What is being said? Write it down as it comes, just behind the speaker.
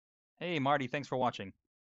Hey, Marty, thanks for watching.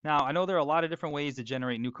 Now, I know there are a lot of different ways to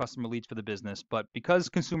generate new customer leads for the business, but because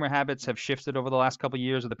consumer habits have shifted over the last couple of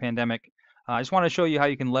years of the pandemic, I just want to show you how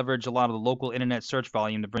you can leverage a lot of the local internet search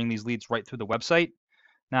volume to bring these leads right through the website.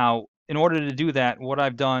 Now, in order to do that, what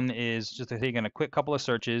I've done is just taken a quick couple of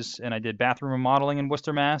searches, and I did bathroom remodeling in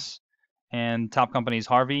Worcester, Mass, and top companies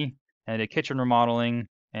Harvey, and I did kitchen remodeling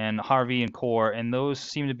and Harvey and Core, and those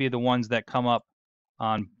seem to be the ones that come up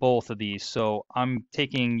on both of these. So I'm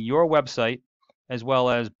taking your website as well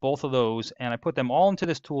as both of those, and I put them all into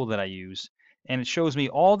this tool that I use. And it shows me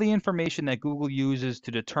all the information that Google uses to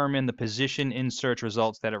determine the position in search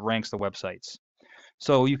results that it ranks the websites.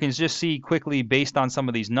 So you can just see quickly based on some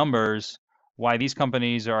of these numbers why these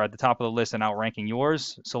companies are at the top of the list and outranking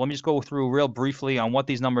yours. So let me just go through real briefly on what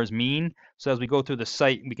these numbers mean. So as we go through the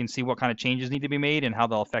site, we can see what kind of changes need to be made and how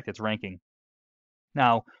they'll affect its ranking.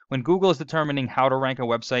 Now, when Google is determining how to rank a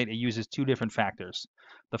website, it uses two different factors.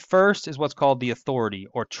 The first is what's called the authority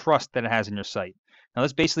or trust that it has in your site. Now,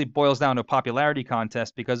 this basically boils down to a popularity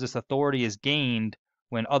contest because this authority is gained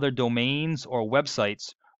when other domains or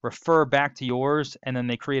websites refer back to yours and then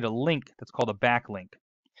they create a link that's called a backlink.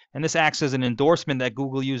 And this acts as an endorsement that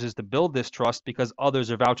Google uses to build this trust because others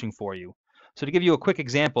are vouching for you. So to give you a quick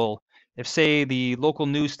example, if say the local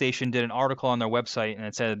news station did an article on their website and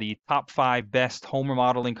it said the top 5 best home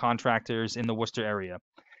remodeling contractors in the Worcester area,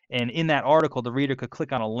 and in that article the reader could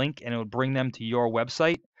click on a link and it would bring them to your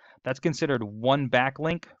website, that's considered one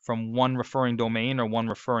backlink from one referring domain or one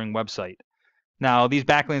referring website. Now, these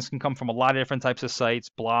backlinks can come from a lot of different types of sites: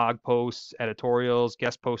 blog posts, editorials,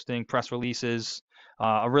 guest posting, press releases.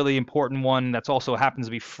 A really important one that's also happens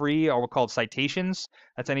to be free are called citations.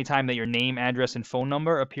 That's anytime that your name, address, and phone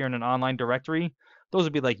number appear in an online directory. Those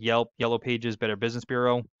would be like Yelp, Yellow Pages, Better Business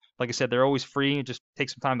Bureau. Like I said, they're always free. Just take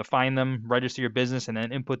some time to find them, register your business, and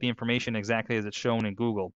then input the information exactly as it's shown in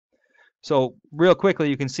Google. So real quickly,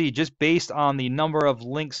 you can see just based on the number of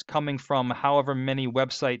links coming from however many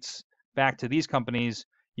websites back to these companies,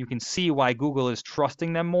 you can see why Google is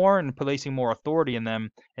trusting them more and placing more authority in them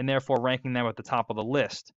and therefore ranking them at the top of the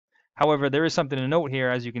list. However, there is something to note here.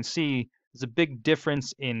 As you can see, there's a big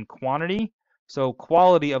difference in quantity. So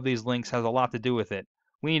quality of these links has a lot to do with it.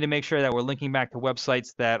 We need to make sure that we're linking back to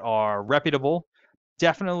websites that are reputable,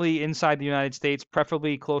 definitely inside the United States,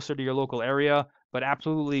 preferably closer to your local area, but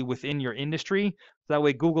absolutely within your industry. That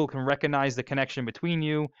way Google can recognize the connection between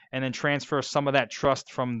you and then transfer some of that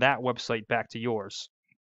trust from that website back to yours.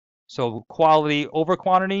 So quality over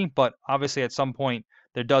quantity, but obviously at some point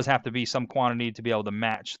there does have to be some quantity to be able to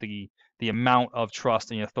match the amount of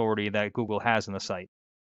trust and authority that Google has in the site.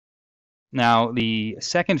 Now, the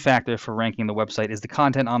second factor for ranking the website is the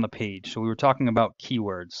content on the page. So we were talking about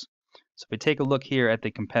keywords. So if we take a look here at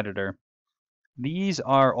the competitor, these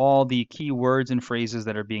are all the keywords and phrases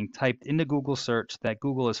that are being typed into Google search that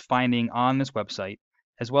Google is finding on this website,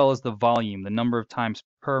 as well as the volume, the number of times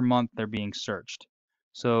per month they're being searched.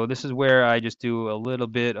 So this is where I just do a little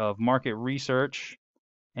bit of market research.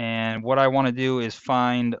 And what I want to do is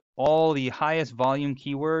find all the highest volume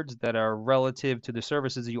keywords that are relative to the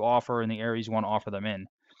services that you offer in the areas you want to offer them in.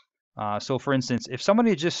 So for instance, if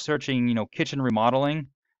somebody is just searching, kitchen remodeling,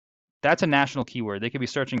 that's a national keyword. They could be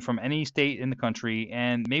searching from any state in the country,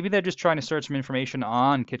 and maybe they're just trying to search some information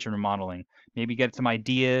on kitchen remodeling, maybe get some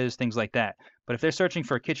ideas, things like that. But if they're searching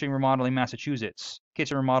for kitchen remodeling Massachusetts,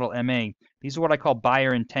 kitchen remodel MA, these are what I call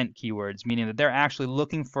buyer intent keywords, meaning that they're actually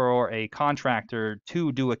looking for a contractor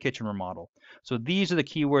to do a kitchen remodel. So these are the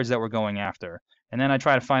keywords that we're going after. And then I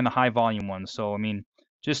try to find the high volume ones. So, I mean,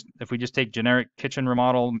 just if we just take generic kitchen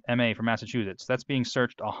remodel MA for Massachusetts, that's being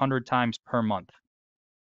searched 100 times per month.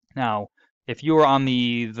 Now, if you were on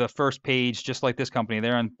the first page, just like this company,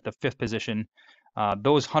 they're on the 5th position.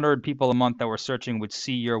 Those 100 people a month that were searching would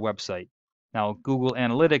see your website. Now, Google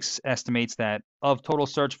Analytics estimates that of total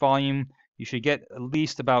search volume, you should get at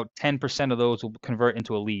least about 10% of those will convert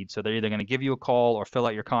into a lead. So they're either going to give you a call or fill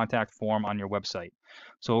out your contact form on your website.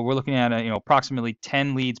 So we're looking at approximately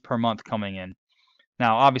 10 leads per month coming in.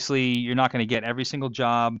 Now, obviously, you're not going to get every single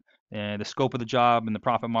job. The scope of the job and the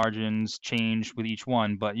profit margins change with each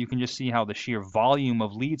one, but you can just see how the sheer volume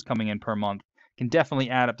of leads coming in per month can definitely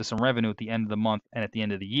add up to some revenue at the end of the month and at the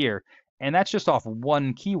end of the year. And that's just off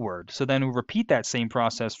one keyword. So then we repeat that same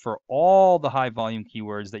process for all the high volume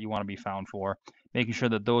keywords that you want to be found for, making sure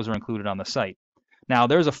that those are included on the site. Now,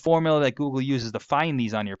 there's a formula that Google uses to find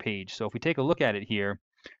these on your page. So if we take a look at it here,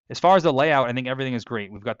 as far as the layout, I think everything is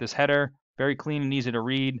great. We've got this header, very clean and easy to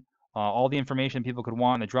read. All the information people could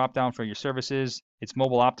want in the drop down for your services. It's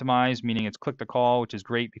mobile optimized, meaning it's click to call, which is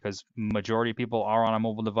great because majority of people are on a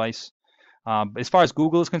mobile device. As far as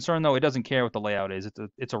Google is concerned, though, it doesn't care what the layout is.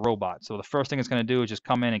 It's a robot. So the first thing it's going to do is just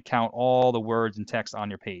come in and count all the words and text on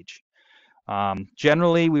your page.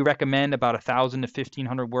 Generally, we recommend about 1,000 to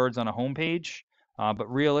 1,500 words on a homepage,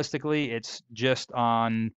 but realistically, it's based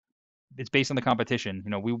on the competition.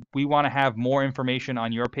 We want to have more information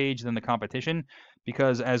on your page than the competition,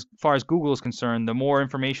 because as far as Google is concerned, the more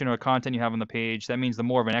information or content you have on the page, that means the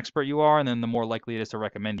more of an expert you are, and then the more likely it is to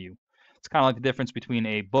recommend you. It's kind of like the difference between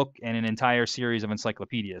a book and an entire series of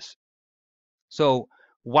encyclopedias. So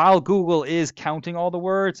while Google is counting all the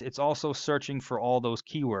words, it's also searching for all those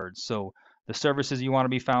keywords. So the services you want to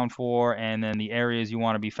be found for, and then the areas you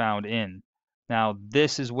want to be found in. Now,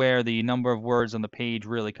 this is where the number of words on the page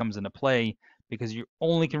really comes into play, because you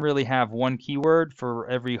only can really have one keyword for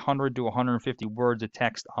every 100 to 150 words of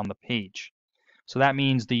text on the page. So that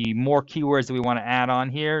means the more keywords that we want to add on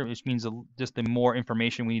here, which means just the more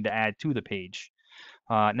information we need to add to the page.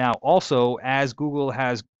 Now, also, as Google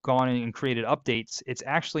has gone in and created updates, it's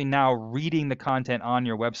actually now reading the content on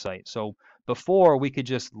your website. So before, we could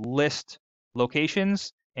just list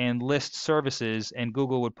locations and list services, and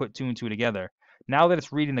Google would put two and two together. Now that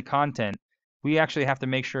it's reading the content, we actually have to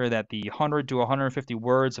make sure that the 100 to 150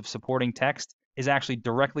 words of supporting text is actually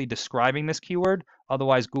directly describing this keyword.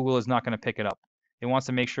 Otherwise, Google is not going to pick it up. It wants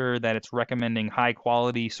to make sure that it's recommending high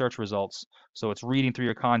quality search results. So it's reading through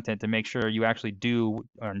your content to make sure you actually do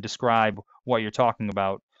describe what you're talking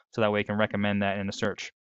about, so that way it can recommend that in the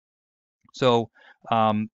search. So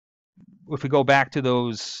if we go back to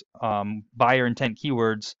those buyer intent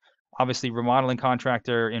keywords, obviously remodeling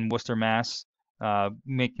contractor in Worcester, Mass. Can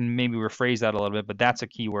maybe rephrase that a little bit, but that's a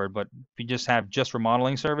keyword. But if you just have just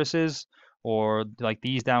remodeling services, or like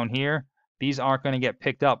these down here, these aren't going to get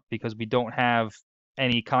picked up because we don't have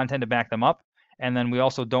any content to back them up. And then we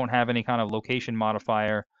also don't have any kind of location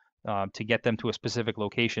modifier to get them to a specific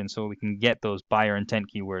location, so we can get those buyer intent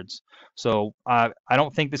keywords. So I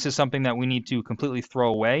don't think this is something that we need to completely throw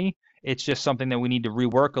away. It's just something that we need to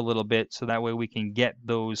rework a little bit, so that way we can get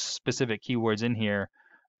those specific keywords in here,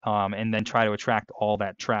 and then try to attract all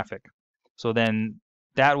that traffic. So then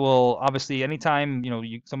that will obviously, anytime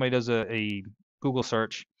somebody does a Google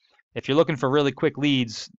search, if you're looking for really quick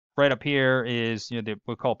leads, right up here is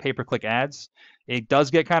we call pay-per-click ads. It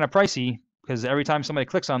does get kind of pricey, because every time somebody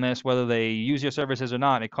clicks on this, whether they use your services or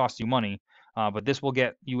not, it costs you money. But this will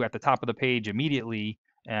get you at the top of the page immediately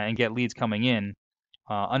and get leads coming in.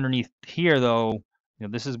 Underneath here, though,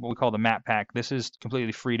 this is what we call the map pack. This is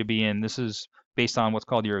completely free to be in. This is based on what's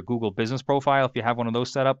called your Google business profile, if you have one of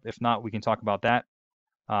those set up. If not, we can talk about that.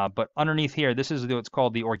 But underneath here, this is what's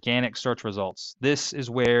called the organic search results. This is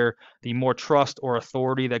where the more trust or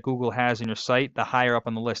authority that Google has in your site, the higher up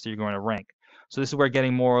on the list you're going to rank. So this is where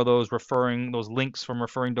getting more of those links from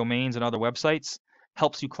referring domains and other websites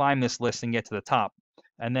helps you climb this list and get to the top.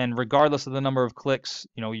 And then regardless of the number of clicks,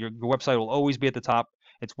 your website will always be at the top.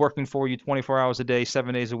 It's working for you 24 hours a day,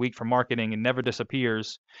 7 days a week for marketing. It never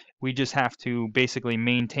disappears. We just have to basically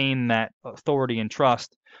maintain that authority and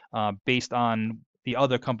trust based on the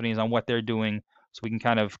other companies, on what they're doing, so we can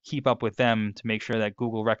kind of keep up with them to make sure that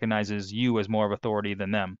Google recognizes you as more of authority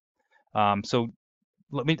than them. So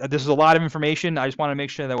this is a lot of information. I just want to make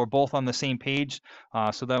sure that we're both on the same page,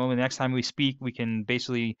 so that when the next time we speak,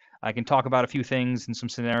 I can talk about a few things and some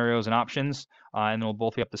scenarios and options, and then we'll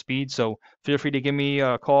both be up to speed. So feel free to give me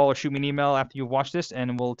a call or shoot me an email after you've watched this,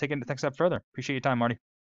 and we'll take it the next step further. Appreciate your time, Marty.